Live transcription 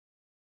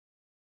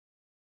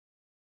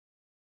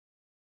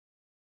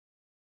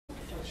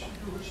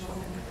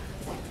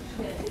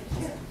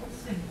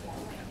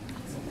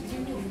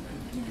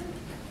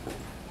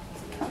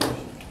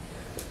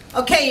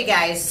Okay, you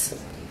guys,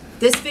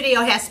 this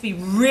video has to be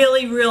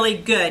really, really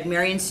good.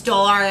 Marion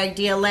stole our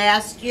idea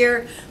last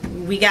year.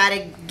 We got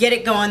to get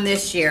it going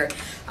this year.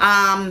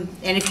 And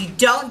if you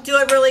don't do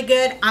it really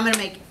good, I'm going to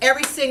make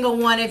every single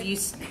one of you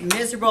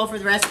miserable for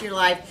the rest of your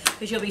life,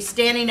 because you'll be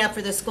standing up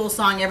for the school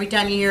song every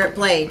time you hear it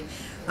played.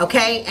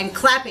 Okay? And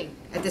clapping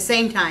at the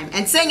same time.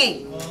 And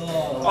singing.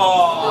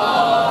 Oh.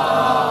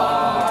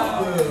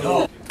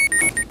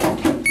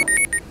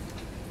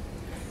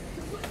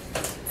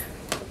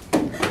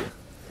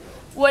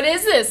 What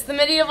is this? The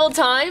medieval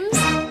times?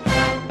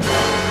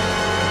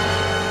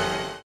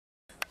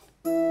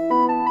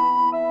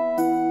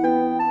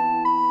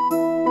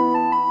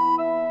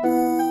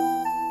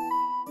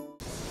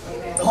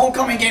 The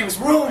homecoming game is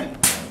ruined.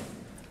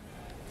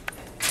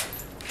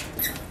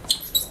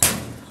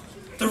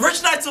 The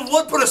rich knights of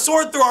Wood put a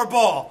sword through our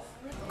ball.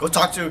 Go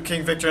talk to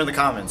King Victor in the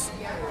comments.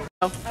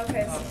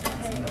 Okay.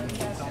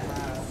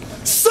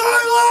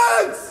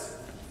 Silence!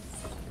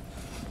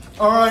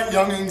 Alright,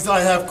 youngings,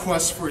 I have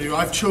quests for you.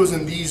 I've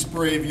chosen these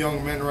brave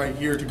young men right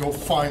here to go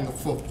find the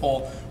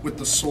football with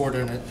the sword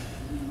in it.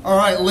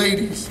 Alright,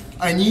 ladies,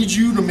 I need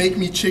you to make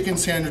me chicken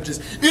sandwiches.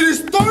 It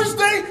is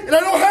Thursday and I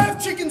don't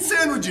have chicken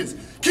sandwiches.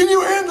 Can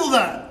you handle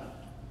that?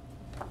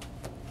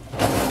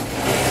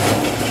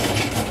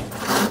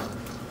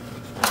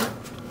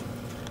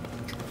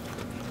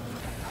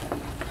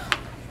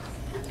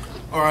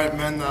 Alright,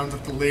 men, now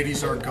that the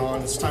ladies are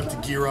gone, it's time to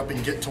gear up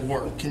and get to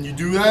work. Can you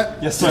do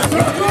that? Yes, sir.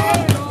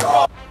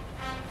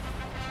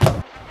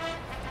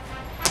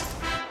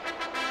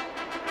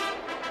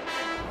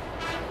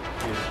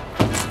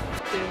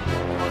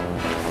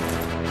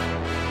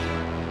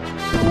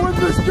 Win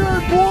this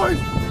game, boys!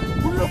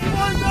 We're gonna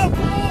find that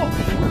ball!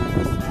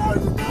 We're gonna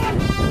find the ball!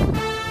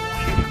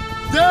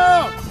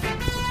 Down!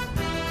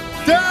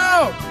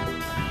 Down!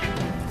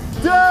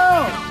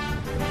 Down!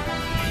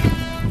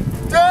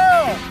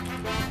 Down!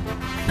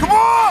 Come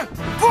on!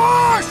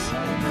 Push!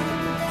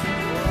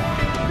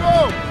 Go!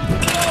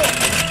 Go!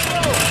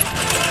 Go!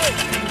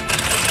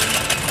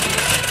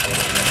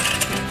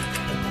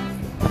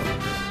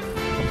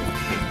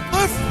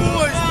 Lift,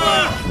 boys!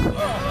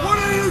 What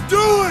are you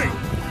doing?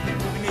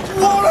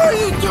 What are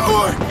you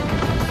doing?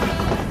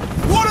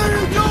 What are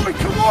you doing?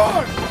 Come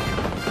on!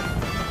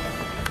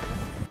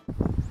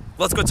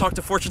 Let's go talk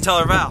to fortune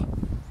teller Val.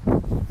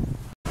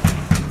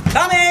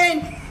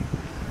 Coming!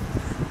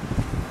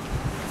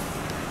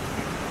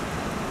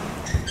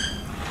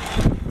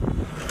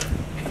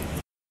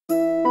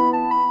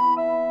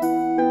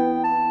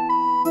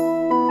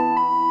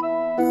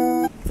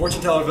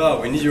 Fortune teller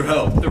Val, we need your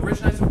help. The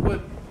rich knights of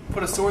Wood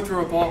put a sword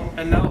through a ball,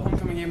 and now the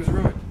homecoming game is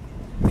ruined.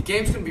 The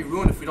game's gonna be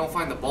ruined if we don't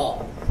find the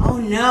ball. Oh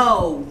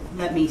no!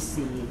 Let me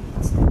see it.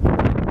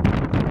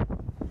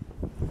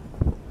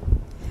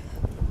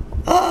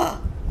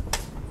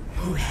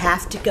 You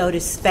have to go to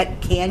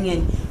Speck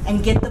Canyon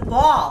and get the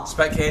ball.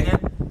 Speck Canyon?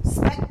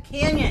 Speck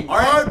Canyon. All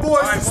right,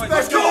 boys,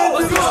 let's go!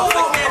 Let's go!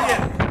 Speck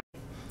Canyon!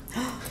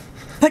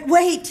 But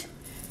wait!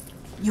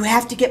 You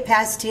have to get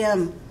past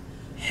him.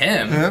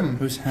 Him?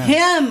 Who's him?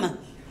 Him!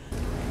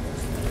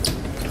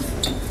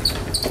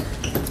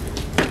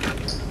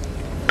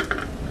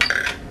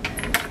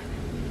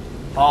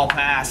 I'll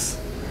pass.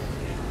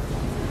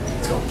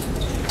 Let's go.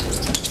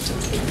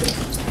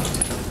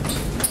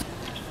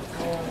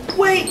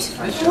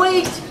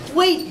 Wait!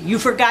 Wait! You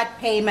forgot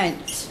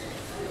payment.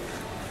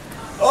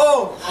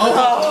 Oh!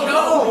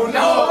 No!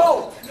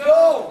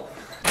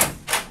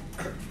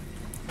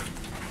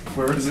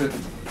 Where is it?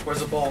 Where's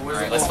the ball? Where's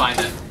the ball? Let's find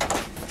it.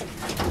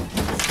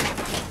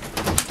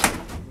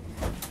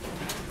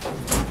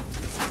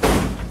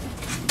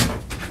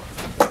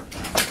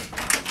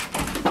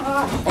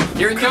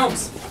 Here it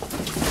comes.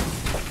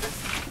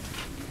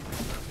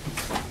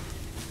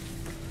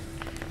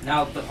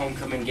 Now that the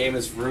homecoming game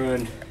is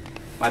ruined,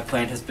 my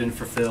plan has been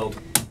fulfilled.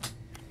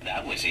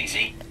 That was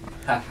easy.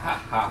 Ha ha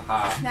ha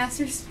ha.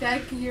 Master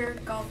Speck, your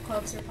golf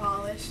clubs are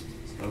polished.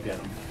 Go get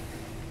him.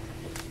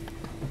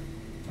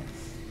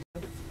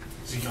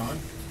 Is he gone?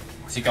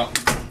 Is he gone?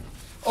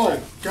 Oh,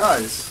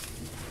 guys.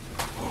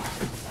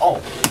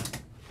 Oh.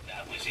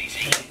 That was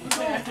easy.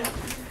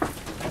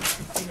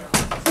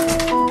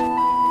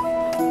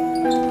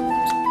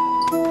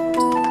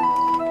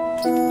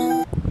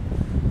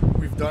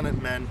 We've done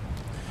it, men.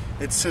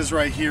 It says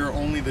right here,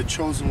 only the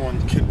chosen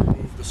one can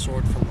remove the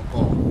sword from the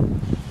ball.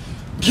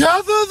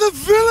 Gather the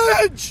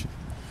village!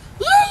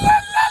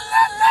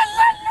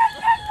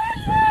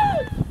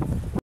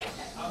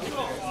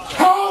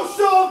 House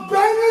of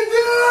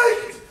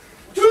Benedict!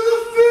 To the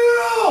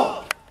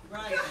field!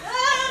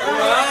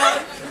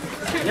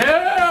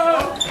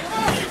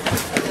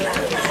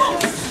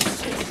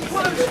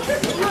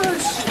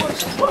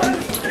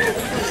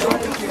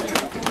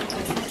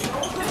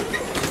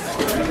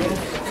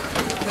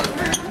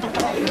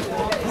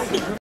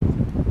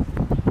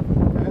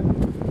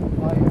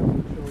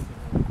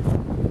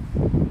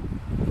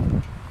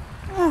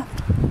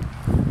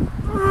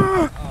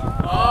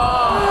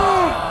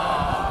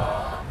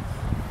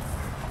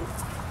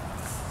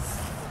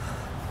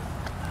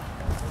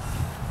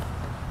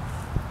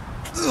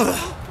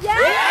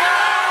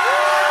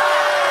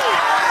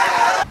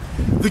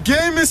 The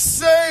game is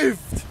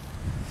saved!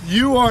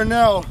 You are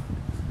now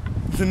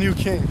the new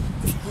king.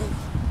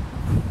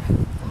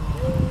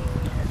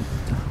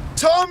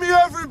 Tommy,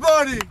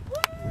 everybody!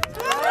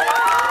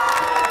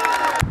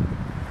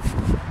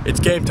 It's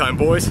game time,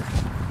 boys.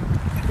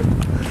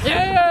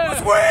 Yeah!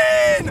 Let's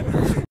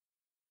win!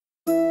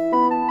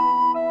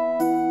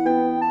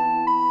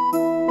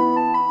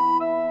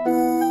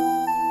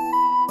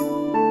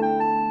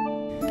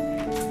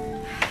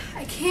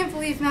 I can't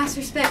believe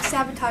Master Spec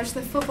sabotaged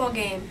the football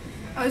game.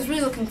 I was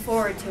really looking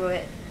forward to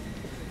it.